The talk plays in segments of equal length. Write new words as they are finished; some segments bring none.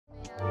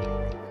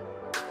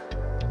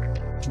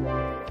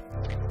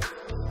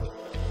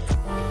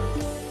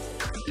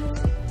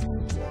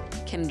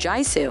Kim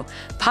Jisoo,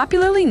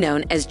 popularly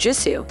known as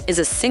Ji-soo, is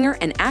a singer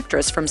and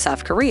actress from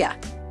South Korea.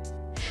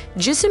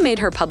 Ji-soo made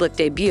her public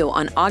debut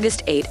on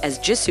August 8 as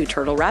Ji-soo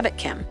Turtle Rabbit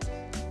Kim.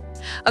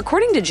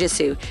 According to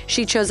Ji-soo,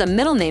 she chose a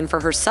middle name for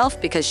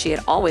herself because she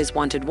had always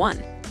wanted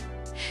one.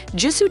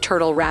 Ji-soo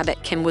Turtle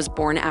Rabbit Kim was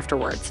born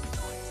afterwards.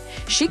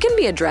 She can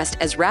be addressed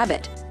as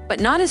Rabbit, but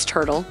not as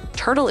Turtle.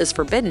 Turtle is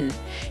forbidden.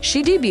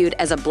 She debuted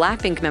as a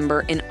Black Pink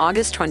member in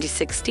August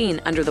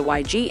 2016 under the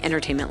YG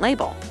Entertainment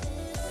label.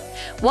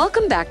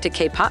 Welcome back to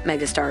K-pop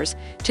Megastars.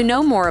 To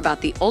know more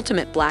about the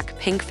ultimate Black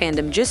Pink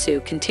fandom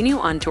Ji-soo, continue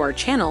on to our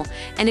channel,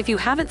 and if you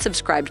haven't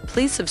subscribed,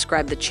 please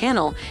subscribe the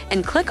channel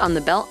and click on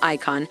the bell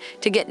icon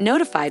to get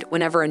notified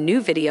whenever a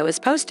new video is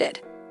posted.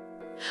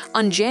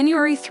 On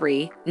January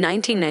 3,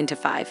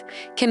 1995,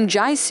 Kim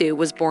Jisoo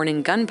was born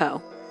in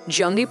Gunpo,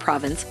 Gyeonggi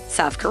Province,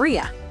 South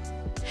Korea.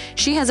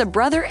 She has a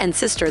brother and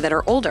sister that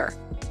are older.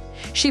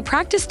 She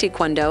practiced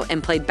taekwondo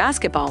and played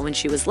basketball when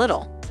she was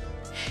little.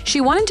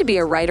 She wanted to be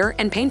a writer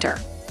and painter.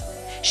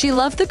 She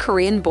loved the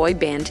Korean boy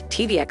band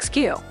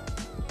TVXQ.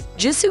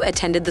 Ji-soo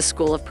attended the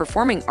School of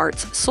Performing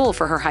Arts Seoul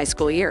for her high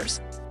school years.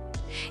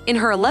 In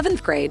her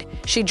 11th grade,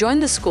 she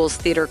joined the school's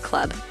theater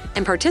club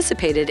and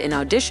participated in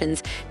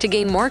auditions to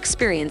gain more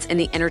experience in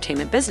the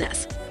entertainment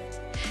business.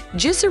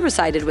 Ji-soo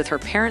resided with her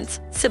parents,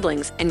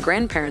 siblings, and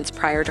grandparents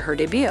prior to her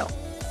debut.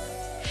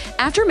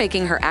 After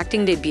making her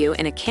acting debut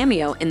in a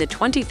cameo in the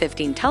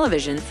 2015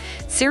 television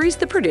series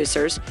The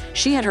Producers,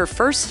 she had her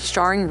first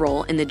starring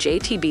role in the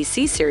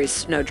JTBC series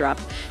Snowdrop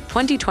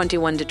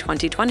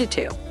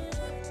 2021-2022.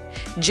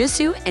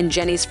 Ji-soo and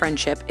Jennie's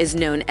friendship is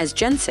known as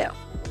Jensu.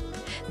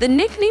 The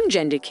nickname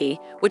Jenduki,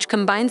 which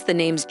combines the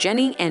names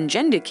Jennie and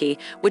Jenduki,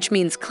 which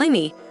means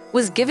clingy,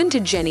 was given to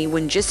Jennie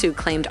when Ji-soo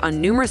claimed on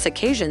numerous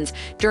occasions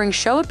during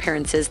show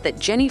appearances that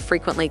Jennie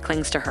frequently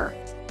clings to her.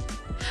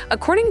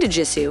 According to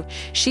Ji-soo,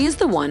 she is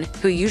the one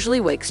who usually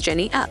wakes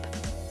Jennie up.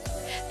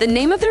 The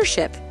name of their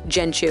ship,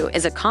 Jenchu,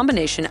 is a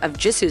combination of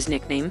Ji-soo's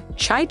nickname,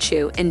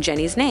 Chai-chu, and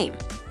Jennie's name.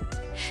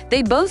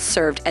 They both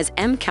served as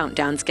M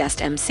Countdown's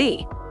guest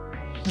MC.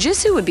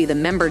 Ji-soo would be the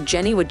member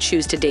Jennie would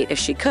choose to date if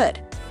she could.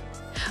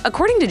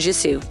 According to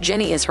Ji-soo,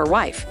 Jennie is her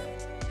wife.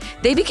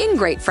 They became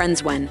great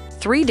friends when,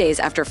 3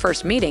 days after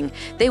first meeting,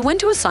 they went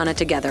to a sauna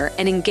together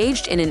and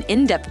engaged in an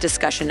in-depth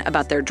discussion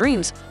about their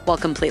dreams while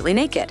completely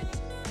naked.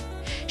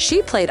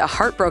 She played a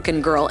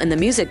heartbroken girl in the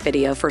music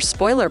video for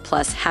Spoiler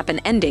Plus Happen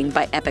Ending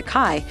by Epic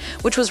High,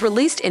 which was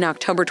released in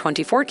October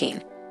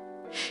 2014.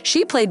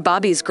 She played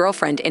Bobby's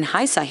girlfriend in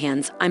Hi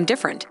Saihan's I'm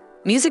Different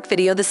music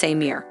video the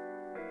same year.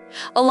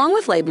 Along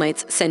with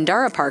labelmates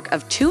Sandara Park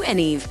of 2 and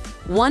Eve,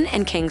 1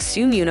 and Kang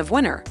Seung-yoon of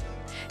Winner,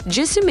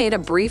 Ji-soo made a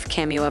brief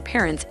cameo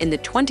appearance in the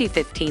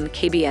 2015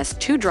 KBS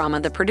 2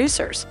 drama The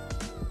Producers.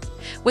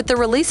 With the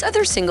release of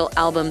their single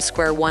album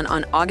Square One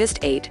on August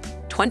 8,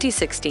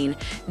 2016,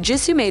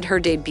 Ji-soo made her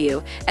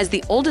debut as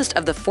the oldest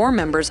of the 4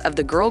 members of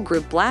the girl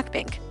group Black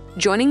Pink,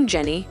 joining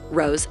Jennie,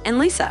 Rose, and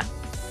Lisa.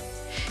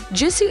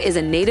 Ji-soo is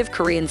a native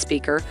Korean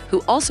speaker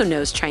who also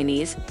knows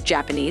Chinese,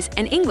 Japanese,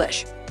 and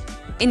English.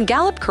 In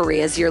Gallup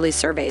Korea's yearly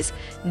surveys,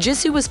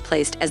 Ji-soo was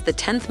placed as the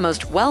 10th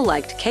most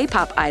well-liked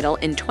K-pop idol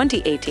in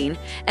 2018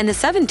 and the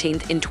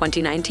 17th in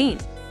 2019.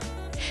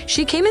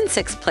 She came in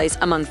 6th place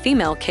among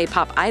female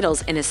K-pop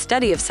idols in a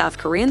study of South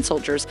Korean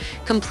soldiers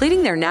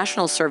completing their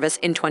national service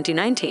in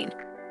 2019.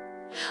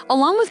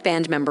 Along with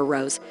band member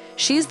Rose,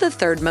 she is the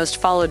 3rd most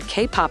followed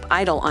K-pop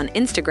idol on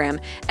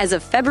Instagram as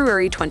of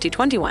February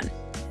 2021.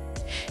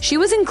 She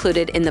was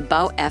included in the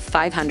BO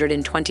F500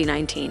 in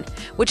 2019,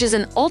 which is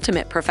an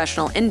ultimate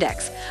professional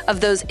index of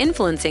those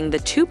influencing the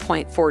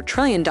 $2.4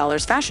 trillion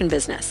fashion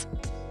business.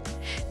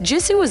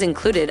 Ji-soo was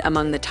included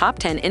among the top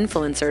 10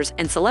 influencers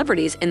and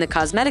celebrities in the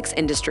cosmetics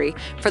industry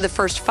for the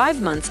first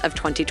 5 months of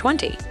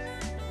 2020.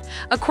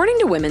 According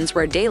to Women's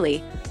Wear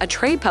Daily, a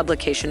trade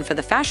publication for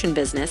the fashion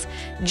business,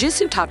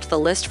 Ji-soo topped the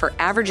list for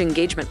average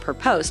engagement per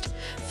post,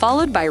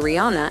 followed by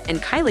Rihanna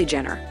and Kylie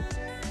Jenner.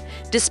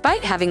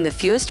 Despite having the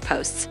fewest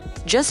posts,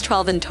 just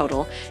 12 in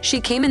total,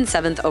 she came in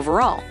 7th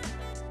overall.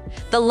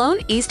 The lone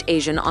East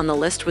Asian on the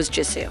list was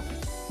Ji-soo.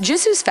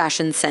 Ji-soo's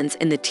fashion sense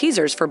in the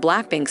teasers for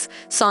Blackpink's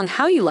song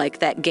How You Like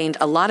That gained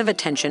a lot of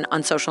attention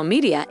on social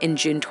media in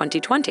June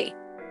 2020.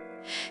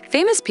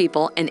 Famous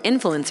people and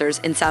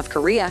influencers in South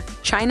Korea,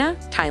 China,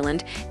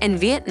 Thailand, and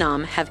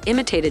Vietnam have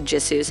imitated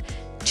Ji-soo's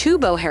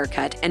two-bow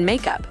haircut and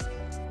makeup.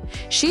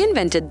 She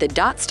invented the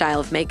dot style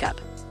of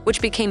makeup,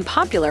 which became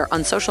popular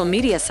on social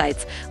media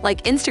sites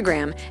like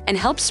Instagram and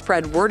helped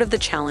spread word of the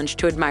challenge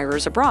to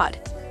admirers abroad.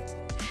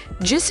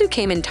 Ji-soo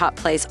came in top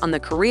place on the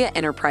Korea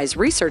Enterprise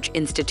Research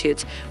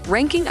Institute's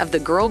ranking of the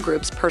girl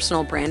group's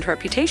personal brand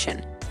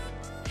reputation.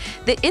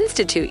 The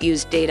institute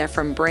used data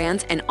from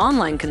brands and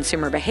online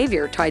consumer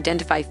behavior to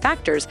identify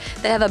factors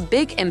that have a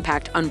big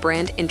impact on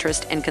brand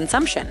interest and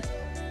consumption.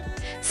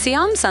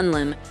 Seung-yoon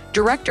Lim,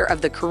 director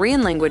of the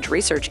Korean Language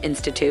Research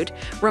Institute,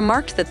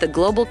 remarked that the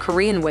global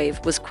Korean wave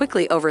was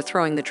quickly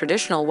overthrowing the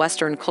traditional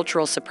Western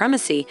cultural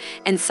supremacy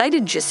and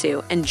cited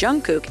Ji-soo and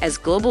Jungkook as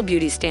global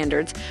beauty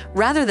standards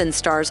rather than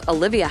stars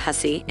Olivia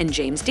Hussey and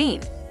James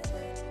Dean.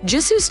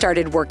 Ji-soo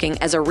started working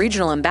as a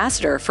regional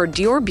ambassador for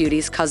Dior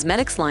Beauty's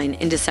cosmetics line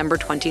in December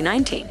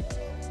 2019.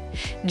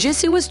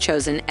 Ji-soo was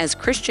chosen as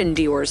Christian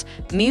Dior's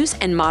muse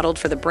and modeled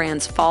for the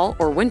brand's fall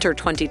or winter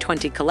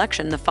 2020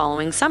 collection the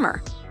following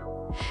summer.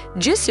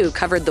 Ji-soo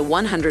covered the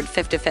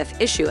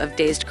 155th issue of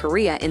Dazed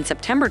Korea in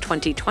September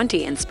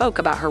 2020 and spoke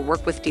about her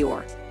work with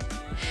Dior.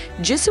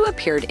 Ji-soo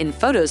appeared in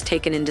photos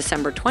taken in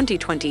December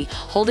 2020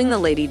 holding the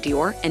Lady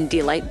Dior and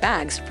Delight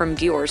bags from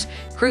Dior's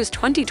Cruise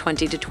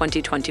 2020 to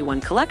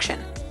 2021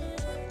 collection.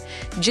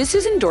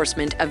 Ji-soo's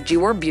endorsement of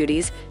Dior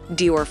Beauty's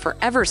Dior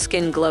Forever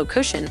Skin Glow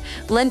Cushion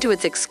led to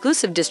its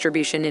exclusive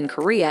distribution in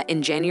Korea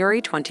in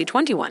January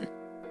 2021.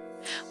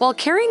 While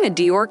carrying a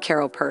Dior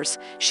Caro purse,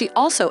 she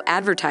also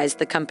advertised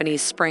the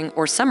company's spring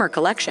or summer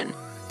collection.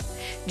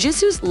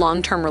 Ji-soo's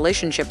long-term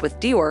relationship with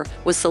Dior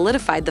was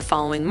solidified the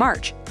following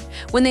March,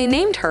 when they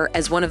named her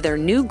as one of their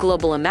new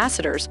global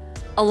ambassadors,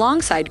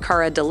 alongside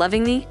Cara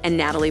Delevingne and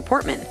Natalie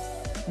Portman.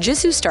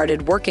 Ji-soo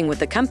started working with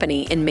the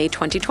company in May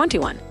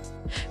 2021.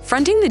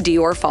 Fronting the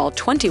Dior Fall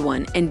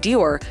 21 and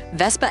Dior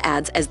Vespa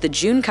ads as the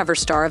June cover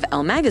star of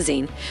Elle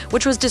magazine,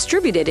 which was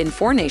distributed in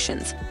 4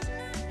 nations.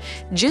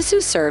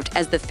 Ji-soo served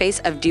as the face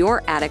of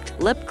Dior Addict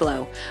Lip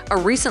Glow, a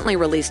recently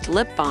released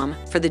lip balm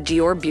for the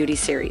Dior Beauty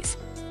series.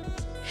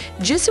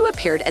 Ji-soo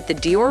appeared at the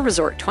Dior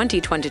Resort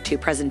 2022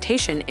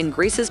 presentation in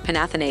Greece's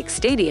Panathinaikos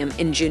Stadium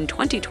in June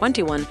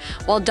 2021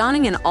 while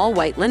donning an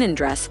all-white linen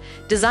dress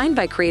designed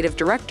by creative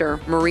director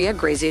Maria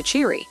Grazia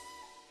Chiri.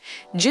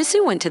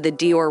 Ji-soo went to the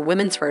Dior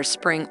Women's Wear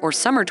Spring or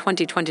Summer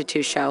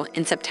 2022 show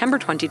in September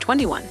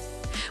 2021,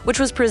 which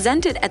was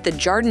presented at the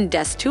Jardin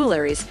des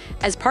Tuileries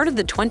as part of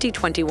the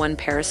 2021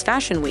 Paris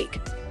Fashion Week.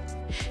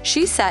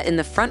 She sat in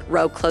the front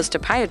row close to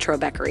Pietro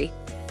Beccari,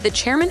 the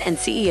chairman and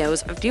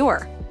CEOs of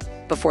Dior.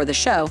 Before the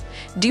show,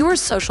 Dior's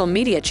social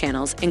media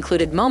channels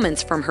included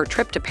moments from her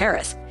trip to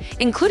Paris,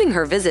 including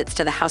her visits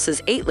to the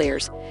house's 8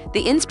 layers,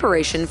 the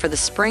inspiration for the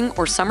Spring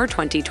or Summer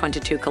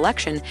 2022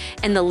 collection,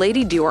 and the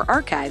Lady Dior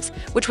Archives,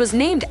 which was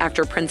named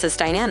after Princess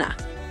Diana.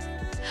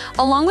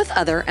 Along with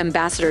other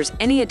ambassadors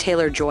Anya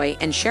Taylor-Joy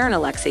and Sharon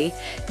Alexie,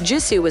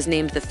 Ji-soo was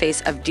named the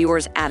face of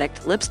Dior's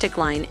Addict lipstick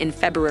line in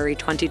February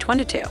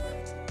 2022.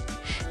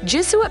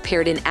 Ji-soo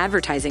appeared in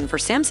advertising for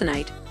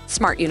Samsonite,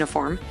 Smart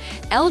Uniform,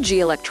 LG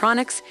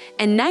Electronics,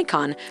 and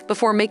Nikon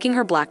before making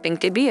her Blackpink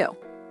debut.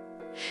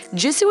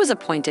 Ji-soo was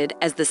appointed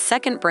as the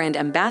second brand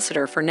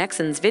ambassador for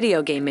Nexon's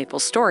video game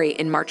MapleStory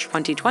in March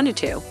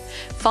 2022,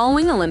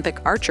 following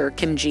Olympic archer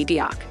Kim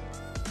Ji-deok.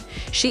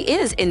 She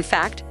is, in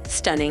fact,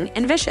 stunning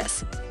and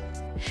vicious.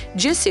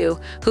 Ji-soo,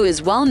 who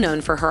is well known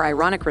for her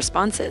ironic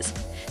responses,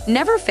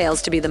 never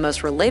fails to be the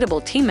most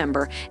relatable team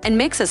member and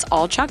makes us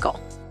all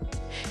chuckle.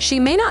 She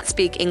may not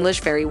speak English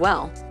very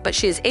well, but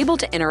she is able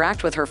to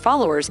interact with her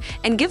followers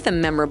and give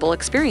them memorable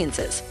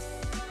experiences.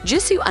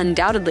 Ji-soo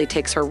undoubtedly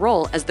takes her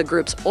role as the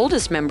group's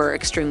oldest member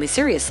extremely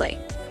seriously.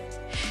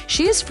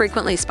 She is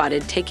frequently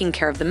spotted taking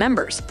care of the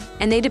members,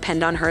 and they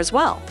depend on her as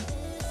well.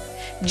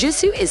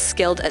 Ji-soo is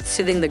skilled at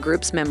soothing the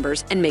group's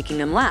members and making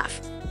them laugh.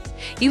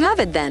 You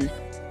have it then.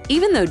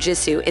 Even though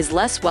Ji-soo is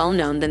less well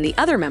known than the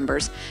other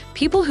members,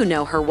 people who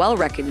know her well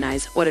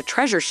recognize what a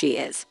treasure she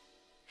is.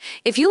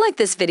 If you like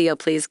this video,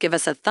 please give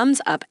us a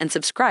thumbs up and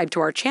subscribe to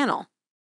our channel.